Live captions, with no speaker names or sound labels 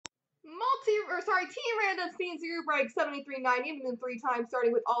Team random C&C group break 7390, and then 3 times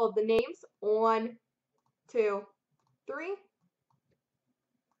starting with all of the names. 1, 2, 3.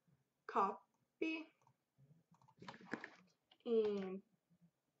 Copy. And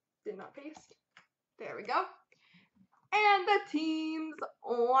did not paste. There we go. And the teams.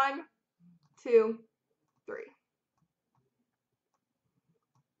 1, 2, 3.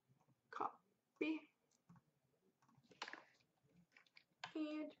 Copy.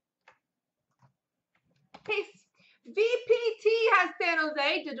 And paste. VPT has San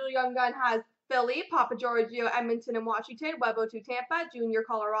Jose. Digital Young Gun has Philly. Papa Giorgio, Edmonton and Washington. Webo2 Tampa. Junior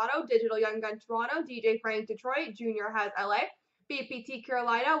Colorado. Digital Young Gun Toronto. DJ Frank Detroit. Junior has LA. VPT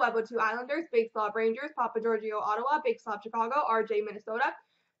Carolina. Webo2 Islanders. Big Slob Rangers. Papa Giorgio Ottawa. Big Slob Chicago. RJ Minnesota.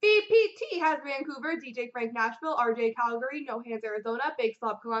 VPT has Vancouver. DJ Frank Nashville. RJ Calgary. No Hands Arizona. Big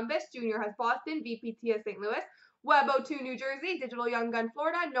Slob Columbus. Junior has Boston. VPT has St. Louis. Webo2 New Jersey. Digital Young Gun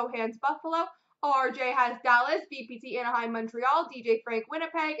Florida. No Hands Buffalo. RJ has Dallas, VPT Anaheim, Montreal, DJ Frank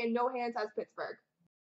Winnipeg, and No Hands has Pittsburgh.